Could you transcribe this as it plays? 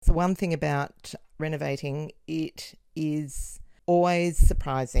the one thing about renovating. It is always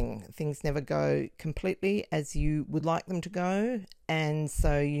surprising. Things never go completely as you would like them to go, and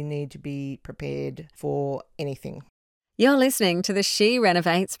so you need to be prepared for anything. You're listening to the She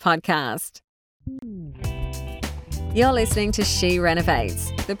Renovates podcast. You're listening to She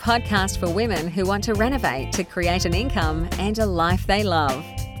Renovates, the podcast for women who want to renovate to create an income and a life they love.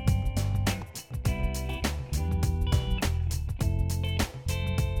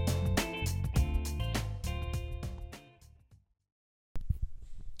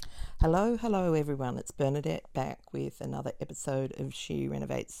 Hello everyone, it's Bernadette back with another episode of She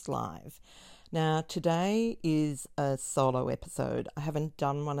Renovates Live. Now today is a solo episode. I haven't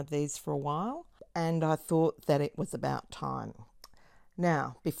done one of these for a while and I thought that it was about time.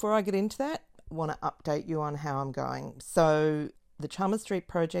 Now, before I get into that, I want to update you on how I'm going. So the Chalmers Street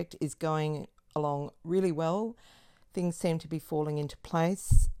project is going along really well. Things seem to be falling into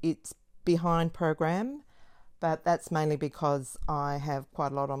place. It's behind program, but that's mainly because I have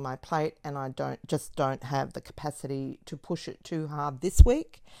quite a lot on my plate and I don't have the capacity to push it too hard this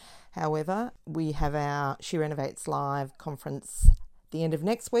week. However, we have our She Renovates Live conference the end of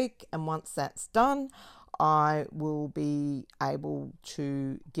next week, and once that's done, I will be able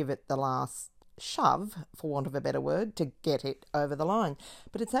to give it the last shove, for want of a better word, to get it over the line.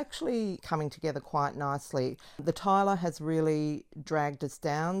 But it's actually coming together quite nicely. The tiler has really dragged us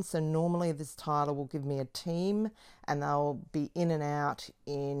down, so normally this tiler will give me a team and they'll be in and out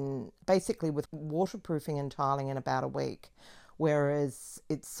in basically with waterproofing and tiling in about a week, whereas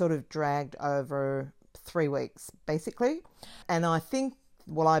it's sort of dragged over 3 weeks basically. And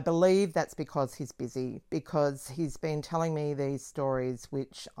I believe that's because he's busy, because he's been telling me these stories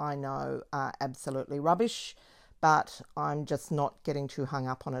which I know are absolutely rubbish, but I'm just not getting too hung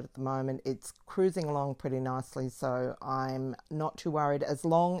up on it at the moment. It's cruising along pretty nicely, so I'm not too worried as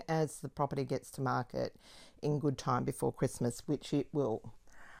long as the property gets to market in good time before Christmas, which it will.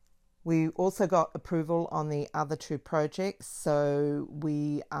 We also got approval on the other 2 projects, so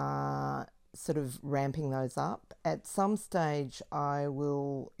we are sort of ramping those up. At some stage I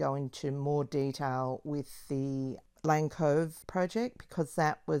will go into more detail with the Lane Cove project, because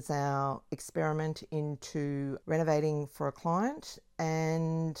that was our experiment into renovating for a client,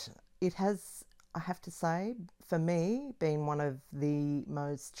 and it has, I have to say, for me, been one of the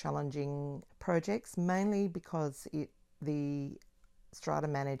most challenging projects, mainly because the strata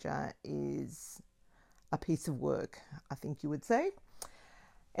manager is a piece of work, I think you would say.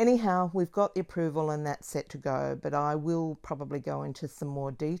 Anyhow, we've got the approval and that's set to go, but I will probably go into some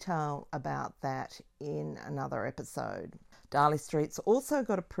more detail about that in another episode. Darley Street's also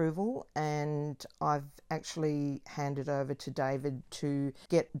got approval, and I've actually handed over to David to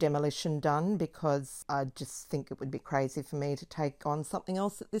get demolition done, because I just think it would be crazy for me to take on something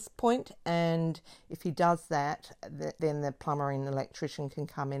else at this point. And if he does that, then the plumber and electrician can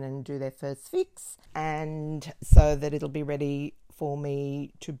come in and do their first fix, and so that it'll be ready for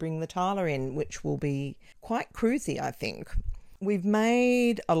me to bring the tiler in, which will be quite cruisy, I think. We've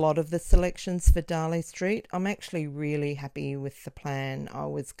made a lot of the selections for Darley Street. I'm actually really happy with the plan. I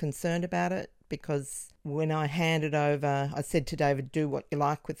was concerned about it because when I handed over, I said to David, do what you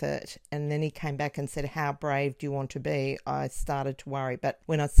like with it. And then he came back and said, how brave do you want to be? I started to worry. But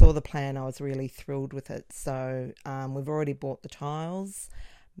when I saw the plan, I was really thrilled with it. So we've already bought the tiles,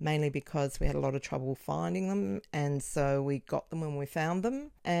 mainly because we had a lot of trouble finding them, and so we got them when we found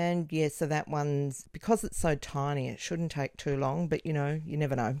them. And yeah, so that one's, because it's so tiny, it shouldn't take too long, but you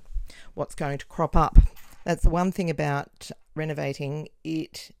never know what's going to crop up. That's the one thing about renovating.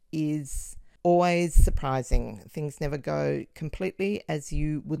 It is always surprising. Things never go completely as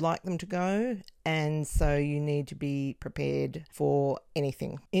you would like them to go, and so you need to be prepared for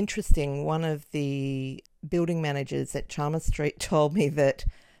anything. Interesting, one of the building managers at Chalmers Street told me that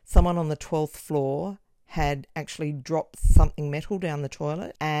someone on the 12th floor had actually dropped something metal down the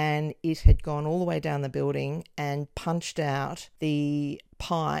toilet, and it had gone all the way down the building and punched out the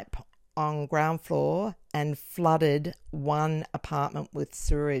pipe on ground floor and flooded one apartment with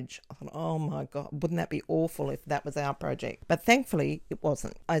sewerage. I thought, oh my God, wouldn't that be awful if that was our project? But thankfully it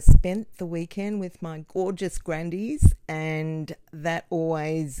wasn't. I spent the weekend with my gorgeous grandies, and that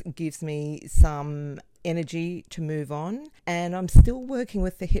always gives me some energy to move on. And I'm still working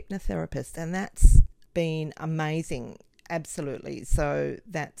with the hypnotherapist, and that's been amazing. Absolutely. So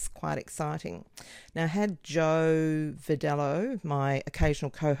that's quite exciting. Now, I had Joe Vidello, my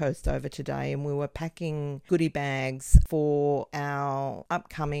occasional co-host, over today, and we were packing goodie bags for our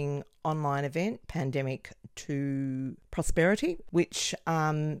upcoming online event, Pandemic to Prosperity, which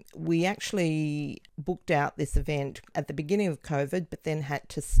we actually booked out this event at the beginning of COVID, but then had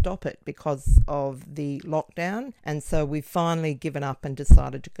to stop it because of the lockdown. And so we've finally given up and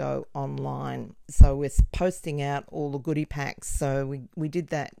decided to go online. So we're posting out all the goodie packs. So we did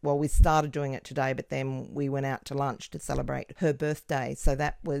that. Well, we started doing it today, but then we went out to lunch to celebrate her birthday. So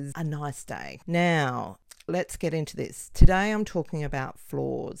that was a nice day. Now, let's get into this. Today I'm talking about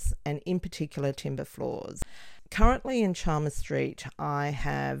floors, and in particular timber floors. Currently in Chalmers Street, I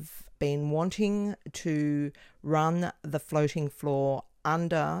have been wanting to run the floating floor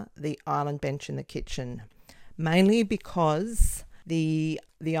under the island bench in the kitchen, mainly because the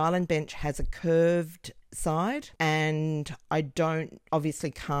island bench has a curved side and I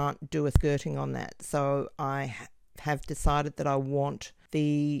can't do a skirting on that. So I have decided that I want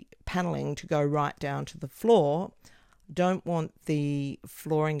the paneling to go right down to the floor. Don't want the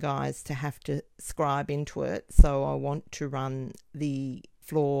flooring guys to have to scribe into it, so I want to run the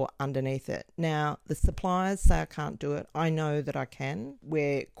floor underneath it. Now, the suppliers say I can't do it. I know that I can.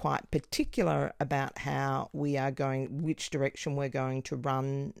 We're quite particular about which direction we're going to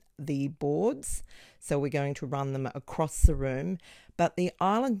run the boards. So we're going to run them across the room. But the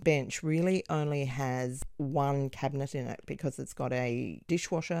island bench really only has one cabinet in it because it's got a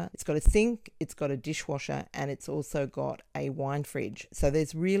dishwasher, it's got a sink, it's got a dishwasher, and it's also got a wine fridge. So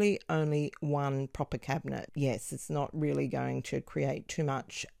there's really only one proper cabinet. Yes, it's not really going to create too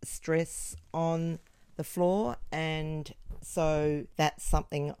much stress on the floor, and so that's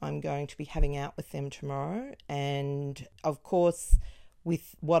something I'm going to be having out with them tomorrow. And of course,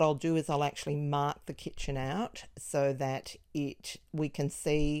 with what I'll do is I'll actually mark the kitchen out so that we can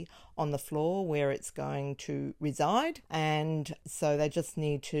see on the floor where it's going to reside. And so they just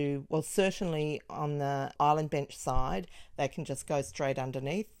need to, well, certainly on the island bench side, they can just go straight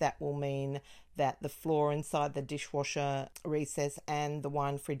underneath. That will mean that the floor inside the dishwasher recess and the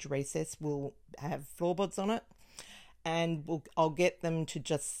wine fridge recess will have floorboards on it. And I'll get them to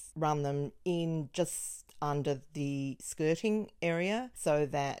just run them in just under the skirting area so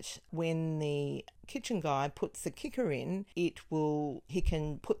that when the kitchen guy puts the kicker in, he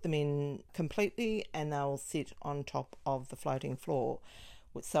can put them in completely and they'll sit on top of the floating floor.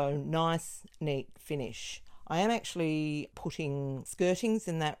 So nice, neat finish. I am actually putting skirtings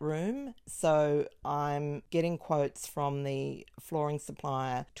in that room, so I'm getting quotes from the flooring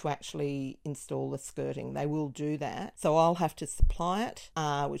supplier to actually install the skirting. They will do that. So I'll have to supply it,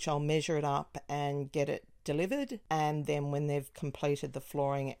 which I'll measure it up and get it delivered, and then when they've completed the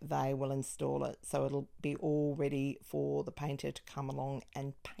flooring, they will install it. So it'll be all ready for the painter to come along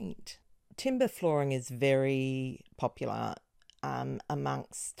and paint. Timber flooring is very popular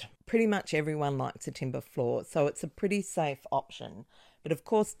amongst pretty much everyone. Likes a timber floor, so it's a pretty safe option. But of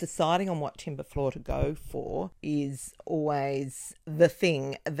course, deciding on what timber floor to go for is always the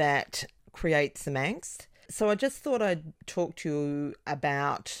thing that creates some angst. So I just thought I'd talk to you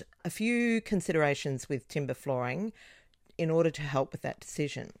about a few considerations with timber flooring in order to help with that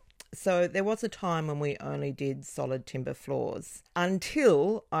decision. So there was a time when we only did solid timber floors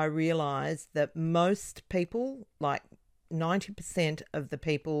until I realised that most people, like 90% of the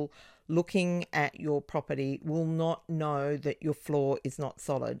people looking at your property, will not know that your floor is not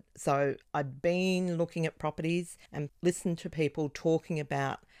solid. So I'd been looking at properties and listened to people talking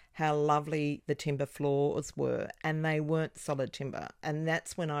about how lovely the timber floors were, and they weren't solid timber. And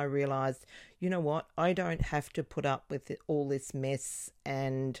that's when I realised, you know what, I don't have to put up with all this mess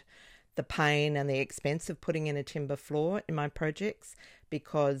and the pain and the expense of putting in a timber floor in my projects,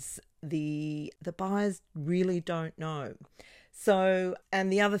 because the buyers really don't know. So,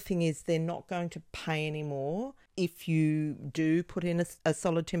 and the other thing is they're not going to pay any more if you do put in a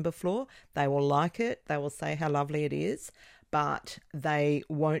solid timber floor. They will like it, they will say how lovely it is, but they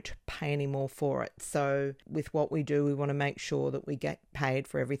won't pay any more for it. So with what we do, we want to make sure that we get paid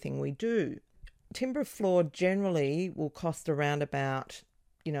for everything we do. Timber floor generally will cost around about,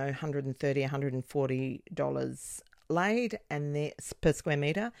 $130, $140 laid and per square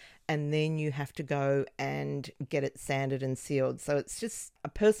metre, and then you have to go and get it sanded and sealed. So it's just, I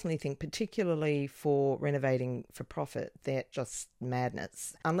personally think, particularly for renovating for profit, they're just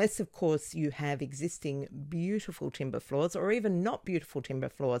madness. Unless, of course, you have existing beautiful timber floors, or even not beautiful timber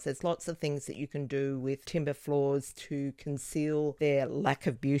floors. There's lots of things that you can do with timber floors to conceal their lack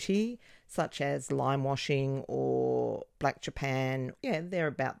of beauty, such as lime washing or black Japan. Yeah, they're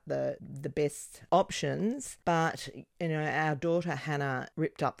about the best options. But, our daughter Hannah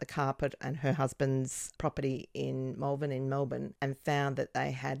ripped up the carpet and her husband's property in Melbourne and found that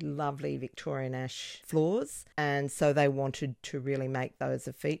they had lovely Victorian ash floors. And so they wanted to really make those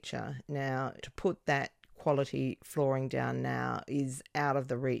a feature. Now, to put that quality flooring down now is out of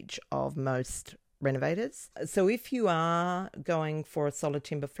the reach of most renovators. So if you are going for a solid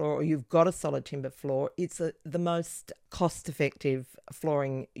timber floor, or you've got a solid timber floor, it's the most cost-effective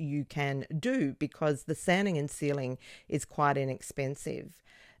flooring you can do, because the sanding and sealing is quite inexpensive.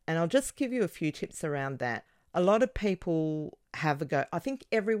 And I'll just give you a few tips around that. A lot of people have a go. I think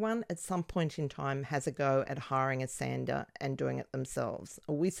everyone at some point in time has a go at hiring a sander and doing it themselves.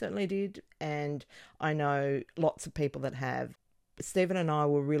 We certainly did, and I know lots of people that have. Stephen and I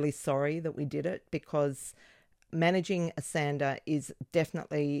were really sorry that we did it, because managing a sander is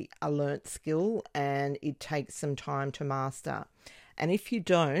definitely a learnt skill and it takes some time to master. And if you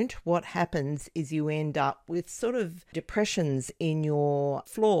don't, what happens is you end up with sort of depressions in your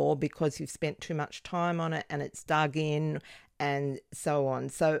floor because you've spent too much time on it and it's dug in and so on.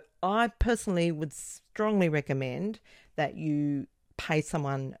 So I personally would strongly recommend that you pay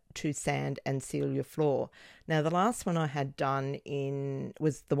someone to sand and seal your floor. Now, the last one I had done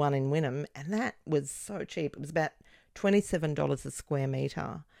was the one in Wynnum, and that was so cheap. It was about $27 a square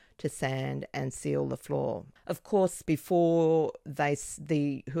metre to sand and seal the floor. Of course, before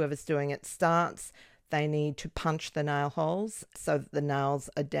whoever's doing it starts, they need to punch the nail holes so that the nails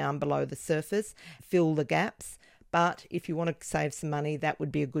are down below the surface, fill the gaps. But if you want to save some money, that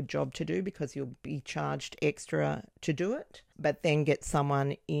would be a good job to do, because you'll be charged extra to do it. But then get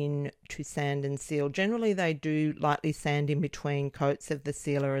someone in to sand and seal. Generally, they do lightly sand in between coats of the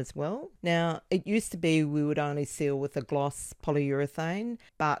sealer as well. Now, it used to be we would only seal with a gloss polyurethane,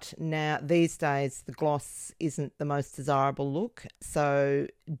 but now these days the gloss isn't the most desirable look. So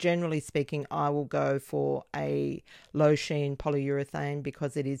generally speaking, I will go for a low sheen polyurethane,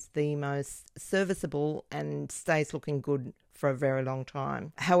 because it is the most serviceable and stays looking good for a very long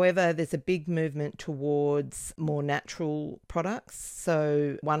time. However, there's a big movement towards more natural products.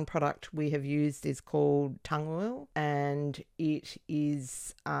 So one product we have used is called tung oil, and it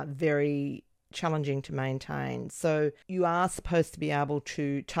is very challenging to maintain. So you are supposed to be able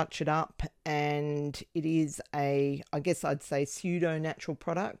to touch it up, and it is I guess I'd say pseudo-natural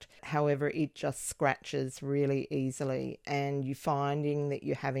product. However, it just scratches really easily, and you're finding that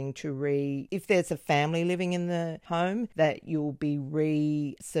you're having to if there's a family living in the home, that you'll be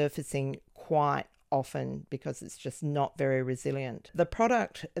resurfacing quite often, because it's just not very resilient. The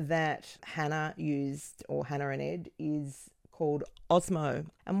product that Hannah used, or Hannah and Ed, is called Osmo.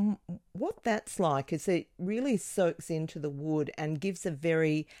 And what that's like is it really soaks into the wood and gives a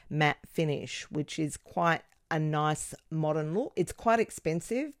very matte finish, which is quite a nice modern look. It's quite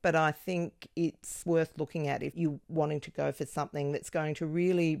expensive, but I think it's worth looking at if you're wanting to go for something that's going to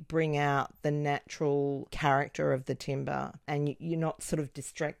really bring out the natural character of the timber, and you're not sort of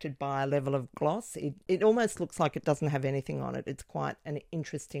distracted by a level of gloss. It almost looks like it doesn't have anything on it. It's quite an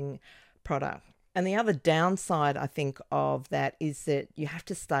interesting product. And the other downside, I think, of that is that you have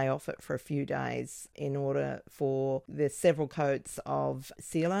to stay off it for a few days in order for there's several coats of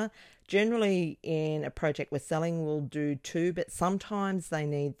sealer. Generally, in a project we're selling, we'll do 2, but sometimes they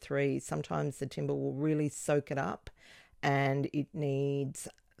need 3. Sometimes the timber will really soak it up and it needs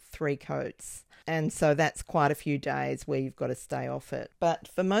 3 coats. And so that's quite a few days where you've got to stay off it. But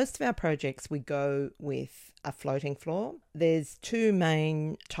for most of our projects, we go with a floating floor. There's 2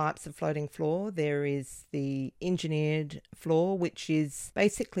 main types of floating floor. There is the engineered floor, which is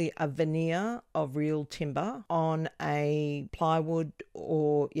basically a veneer of real timber on a plywood,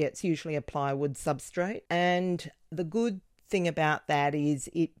 it's usually a plywood substrate. And the good thing about that is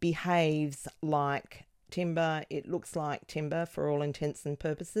it behaves like timber. It looks like timber for all intents and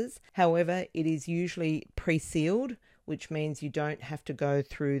purposes. However, it is usually pre-sealed, which means you don't have to go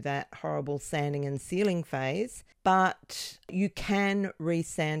through that horrible sanding and sealing phase, but you can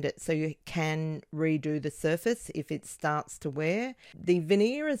resand it, so you can redo the surface if it starts to wear. The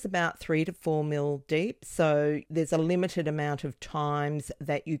veneer is about 3 to 4 mil deep, so there's a limited amount of times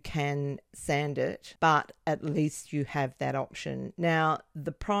that you can sand it, but at least you have that option. Now,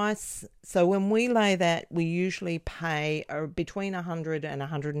 the price, so when we lay that, we usually pay between $100 and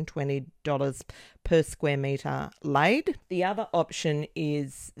 $120 per square metre laid. The other option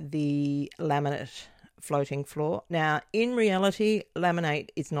is the laminate floating floor. Now, in reality, laminate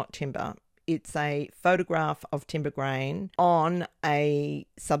is not timber. It's a photograph of timber grain on a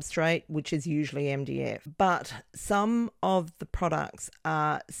substrate, which is usually MDF. But some of the products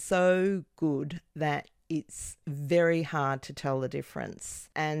are so good that it's very hard to tell the difference.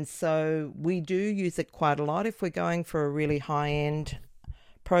 And so we do use it quite a lot. If we're going for a really high-end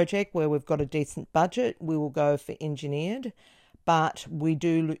project where we've got a decent budget, we will go for engineered. but we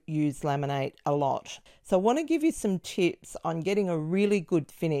do use laminate a lot. So I want to give you some tips on getting a really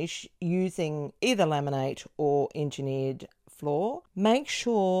good finish using either laminate or engineered floor. Make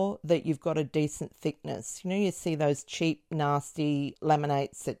sure that you've got a decent thickness. You see those cheap, nasty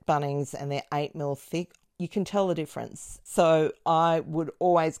laminates at Bunnings and they're 8mm thick. You can tell the difference. So I would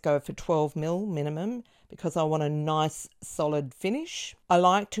always go for 12mm minimum because I want a nice solid finish. I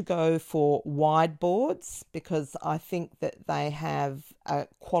like to go for wide boards because I think that they have a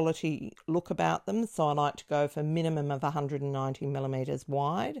quality look about them. So I like to go for a minimum of 190mm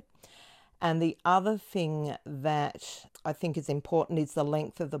wide. And the other thing that I think is important is the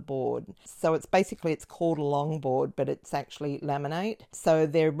length of the board. So it's called a long board, but it's actually laminate. So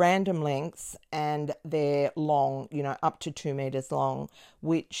they're random lengths and they're long, up to 2 meters long,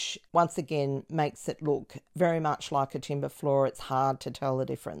 which once again makes it look very much like a timber floor. It's hard to tell the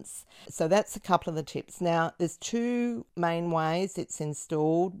difference. So that's a couple of the tips. Now, there's two main ways it's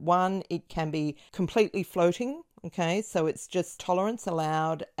installed. One, it can be completely floating. Okay, so it's just tolerance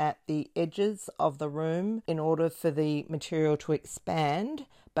allowed at the edges of the room in order for the material to expand,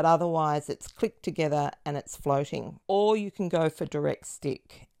 but otherwise it's clicked together and it's floating. Or you can go for direct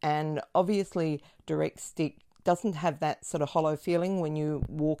stick, and obviously direct stick doesn't have that sort of hollow feeling when you're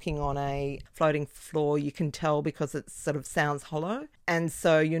walking on a floating floor. You can tell because it sort of sounds hollow, and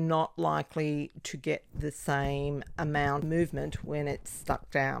so you're not likely to get the same amount of movement when it's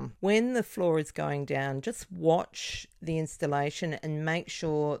stuck down. When the floor is going down, just watch the installation and make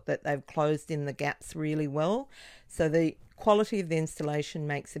sure that they've closed in the gaps really well. So the quality of the installation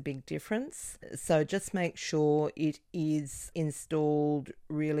makes a big difference. So just make sure it is installed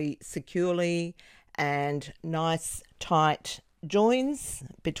really securely and nice tight joins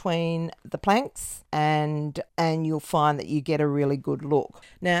between the planks, and you'll find that you get a really good look.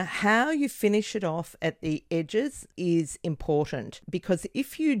 Now, how you finish it off at the edges is important, because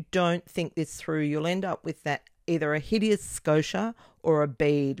if you don't think this through, you'll end up with that either a hideous scotia or a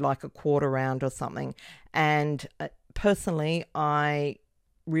bead like a quarter round or something. And personally, I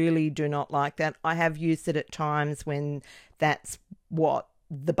really do not like that. I have used it at times when that's what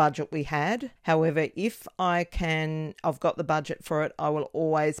the budget we had. However, if I've got the budget for it, I will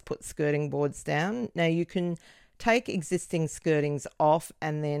always put skirting boards down. Now, you can take existing skirtings off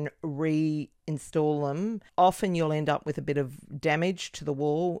and then reinstall them. Often you'll end up with a bit of damage to the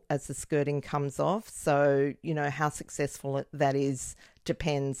wall as the skirting comes off. So, how successful that is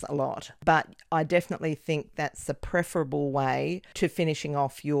depends a lot. But I definitely think that's the preferable way to finishing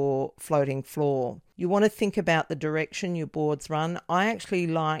off your floating floor. You want to think about the direction your boards run. I actually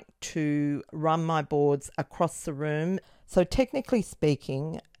like to run my boards across the room. So technically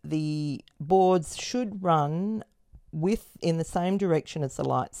speaking, the boards should run in the same direction as the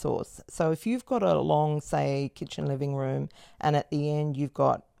light source. So if you've got a long, say, kitchen living room, and at the end you've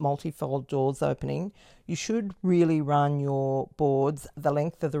got multifold doors opening, you should really run your boards the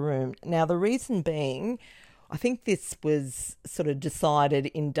length of the room. Now, the reason being, I think this was sort of decided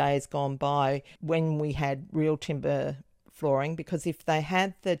in days gone by when we had real timber flooring, because if they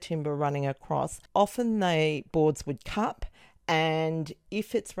had the timber running across, often the boards would cup. And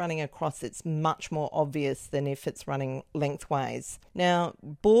if it's running across, it's much more obvious than if it's running lengthways. Now,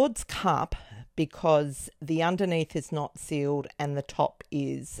 boards cup because the underneath is not sealed and the top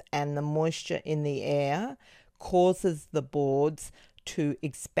is, and the moisture in the air causes the boards to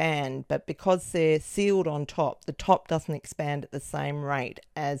expand, but because they're sealed on top, the top doesn't expand at the same rate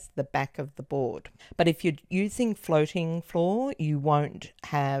as the back of the board. But if you're using floating floor, you won't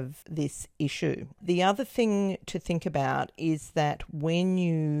have this issue. The other thing to think about is that when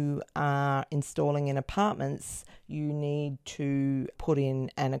you are installing in apartments, you need to put in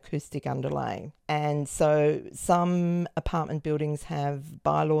an acoustic underlay. And so some apartment buildings have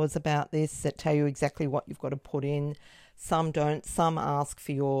bylaws about this that tell you exactly what you've got to put in. Some don't. Some ask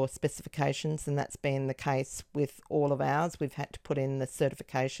for your specifications, and that's been the case with all of ours. We've had to put in the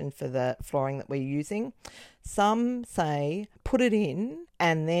certification for the flooring that we're using. Some say put it in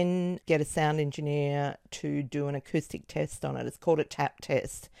and then get a sound engineer to do an acoustic test on it. It's called a tap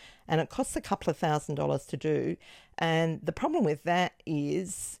test, and it costs a couple of $1,000s to do. And the problem with that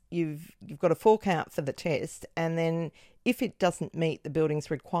is you've got to fork out for the test, and then if it doesn't meet the building's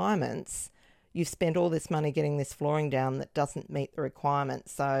requirements, you've spent all this money getting this flooring down that doesn't meet the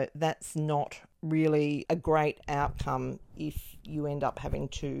requirements. So that's not really a great outcome if you end up having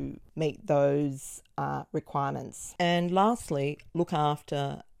to meet those requirements. And lastly, look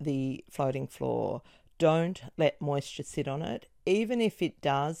after the floating floor. Don't let moisture sit on it. Even if it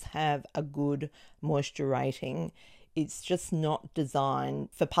does have a good moisture rating, It's just not designed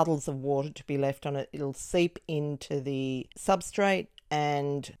for puddles of water to be left on it. It'll seep into the substrate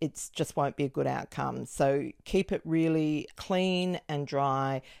and it just won't be a good outcome. So keep it really clean and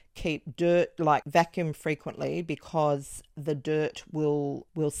dry. Keep dirt, like vacuum frequently, because the dirt will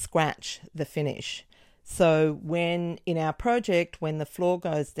scratch the finish. So when in our project, when the floor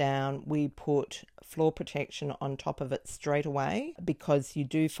goes down, we put floor protection on top of it straight away, because you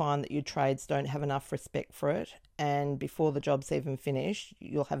do find that your trades don't have enough respect for it. And before the job's even finished,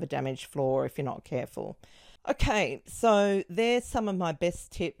 you'll have a damaged floor if you're not careful. Okay, so there's some of my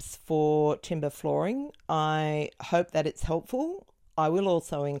best tips for timber flooring. I hope that it's helpful. I will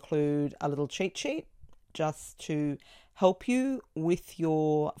also include a little cheat sheet just to help you with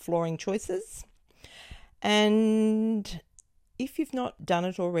your flooring choices. And if you've not done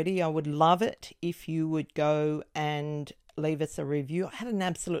it already, I would love it if you would go and leave us a review. I had an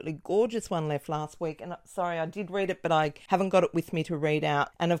absolutely gorgeous one left last week, and sorry, I did read it, but I haven't got it with me to read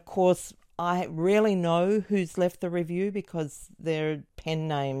out. And of course, I rarely know who's left the review because they're pen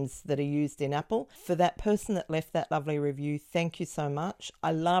names that are used in Apple. For that person that left that lovely review, thank you so much.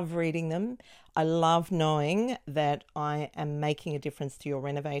 I love reading them. I love knowing that I am making a difference to your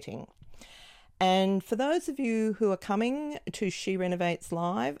renovating. And for those of you who are coming to She Renovates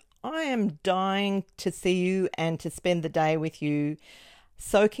Live, I am dying to see you and to spend the day with you,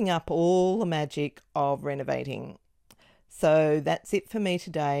 soaking up all the magic of renovating. So that's it for me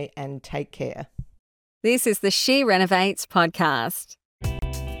today, and take care. This is the She Renovates podcast.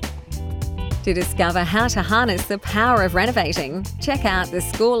 To discover how to harness the power of renovating, check out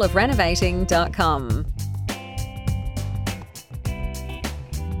theschoolofrenovating.com.